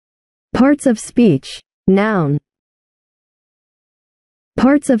Parts of speech. Noun.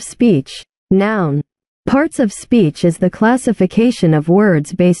 Parts of speech. Noun. Parts of speech is the classification of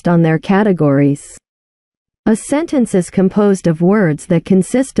words based on their categories. A sentence is composed of words that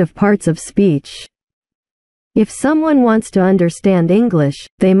consist of parts of speech. If someone wants to understand English,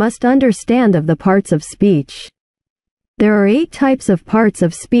 they must understand of the parts of speech. There are 8 types of parts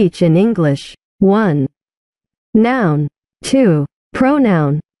of speech in English. 1. Noun. 2.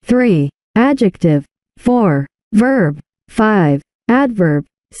 Pronoun. 3. Adjective. 4. Verb. 5. Adverb.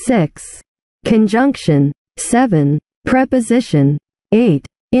 6. Conjunction. 7. Preposition. 8.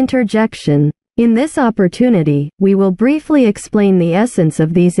 Interjection. In this opportunity, we will briefly explain the essence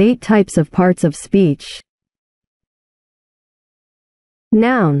of these 8 types of parts of speech.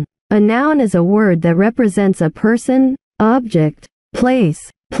 Noun. A noun is a word that represents a person, object, place,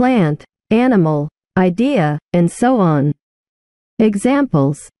 plant, animal, idea, and so on.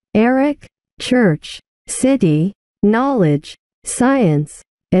 Examples: Eric, church, city, knowledge, science,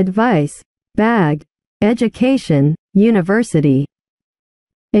 advice, bag, education, university.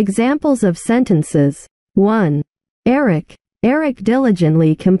 Examples of sentences. 1. Eric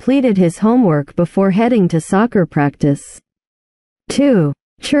diligently completed his homework before heading to soccer practice. 2.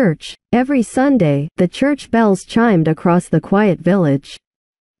 Church. Every Sunday, the church bells chimed across the quiet village.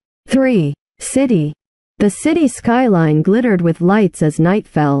 3. City. The city skyline glittered with lights as night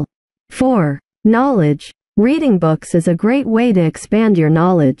fell. 4. Knowledge. Reading books is a great way to expand your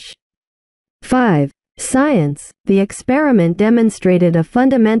knowledge. 5. Science. The experiment demonstrated a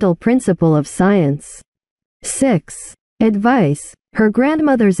fundamental principle of science. 6. Advice. Her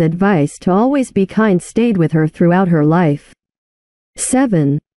grandmother's advice to always be kind stayed with her throughout her life.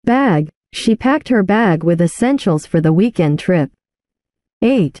 7. Bag. She packed her bag with essentials for the weekend trip.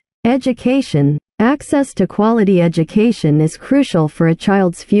 8. Education. Access to quality education is crucial for a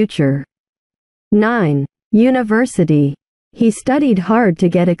child's future. 9. University. He studied hard to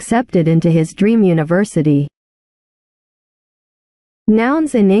get accepted into his dream university.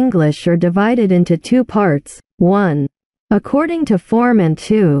 Nouns in English are divided into 2 parts. 1. According to form, and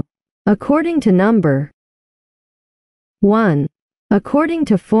 2. According to number. 1. According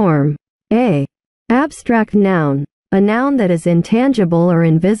to form. A. Abstract noun. A noun that is intangible or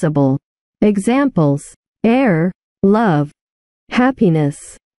invisible. Examples: air, love, happiness.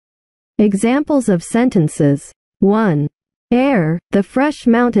 Examples of sentences. 1. Air. The fresh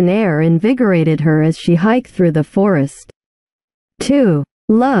mountain air invigorated her as she hiked through the forest. 2.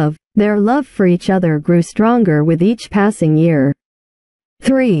 Love. Their love for each other grew stronger with each passing year.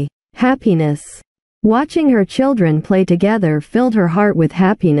 3. Happiness. Watching her children play together filled her heart with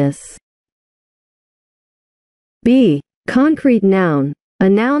happiness. B. Concrete noun. A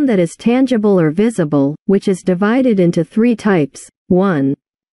noun that is tangible or visible, which is divided into 3 types. 1.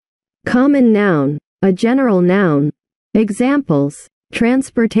 Common noun. A general noun. Examples: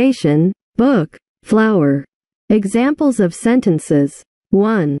 transportation, book, flower. Examples of sentences.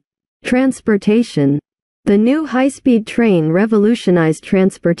 1. Transportation. The new high-speed train revolutionized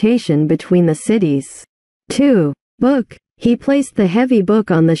transportation between the cities. 2. Book. He placed the heavy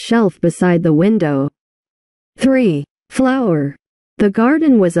book on the shelf beside the window. 3. Flower. The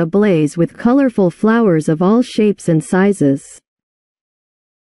garden was ablaze with colorful flowers of all shapes and sizes.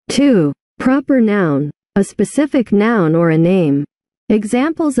 2. Proper noun. A specific noun or a name.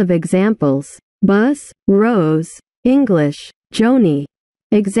 Examples of examples: bus, Rose, English, Joni.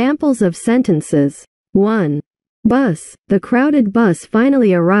 Examples of sentences. 1. Bus. The crowded bus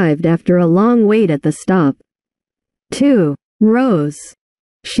finally arrived after a long wait at the stop. 2. Rose.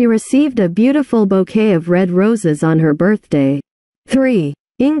 She received a beautiful bouquet of red roses on her birthday. 3.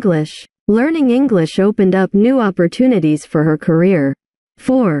 English. Learning English opened up new opportunities for her career.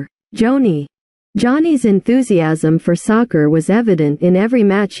 4. Joni. Johnny's enthusiasm for soccer was evident in every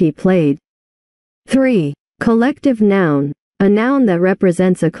match he played. 3. Collective noun. A noun that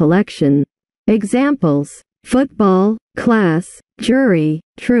represents a collection. Examples: football, class, jury,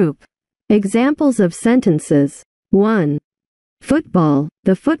 troop. Examples of sentences. 1. Football.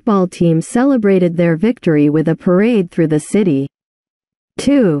 The football team celebrated their victory with a parade through the city.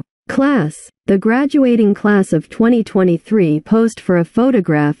 2. Class. The graduating class of 2023 posed for a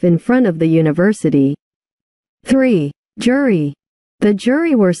photograph in front of the university. 3. Jury. The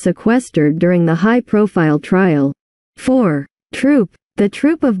jury were sequestered during the high-profile trial. 4. Troop. The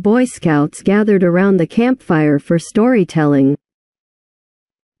troop of Boy Scouts gathered around the campfire for storytelling.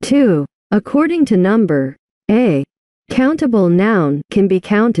 2. According to number. A. Countable noun, can be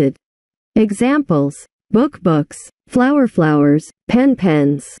counted. Examples: book, books, flower, flowers, pen,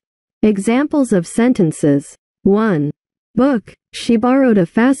 pens. Examples of sentences. 1. Book. She borrowed a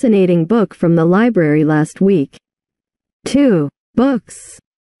fascinating book from the library last week. 2. Books.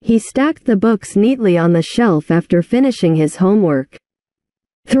 He stacked the books neatly on the shelf after finishing his homework.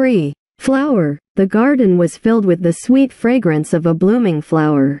 3. Flower. The garden was filled with the sweet fragrance of a blooming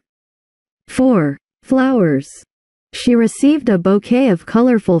flower. 4. Flowers. She received a bouquet of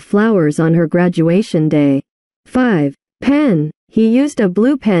colorful flowers on her graduation day. 5. Pen. He used a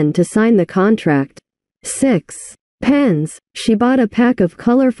blue pen to sign the contract. 6. Pens. She bought a pack of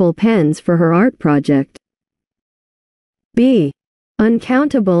colorful pens for her art project. B.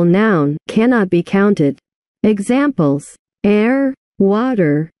 Uncountable noun, cannot be counted. Examples: air,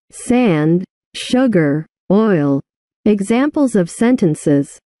 water, sand, sugar, oil. Examples of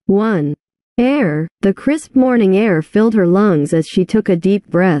sentences. 1. Air. The crisp morning air filled her lungs as she took a deep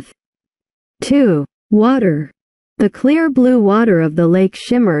breath. 2. Water. The clear blue water of the lake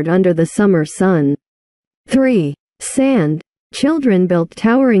shimmered under the summer sun. 3. Sand. Children built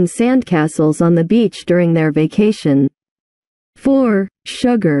towering sandcastles on the beach during their vacation. 4.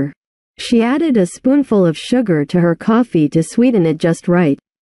 Sugar. She added a spoonful of sugar to her coffee to sweeten it just right.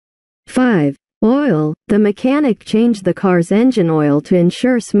 5. Oil. The mechanic changed the car's engine oil to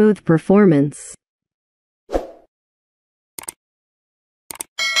ensure smooth performance.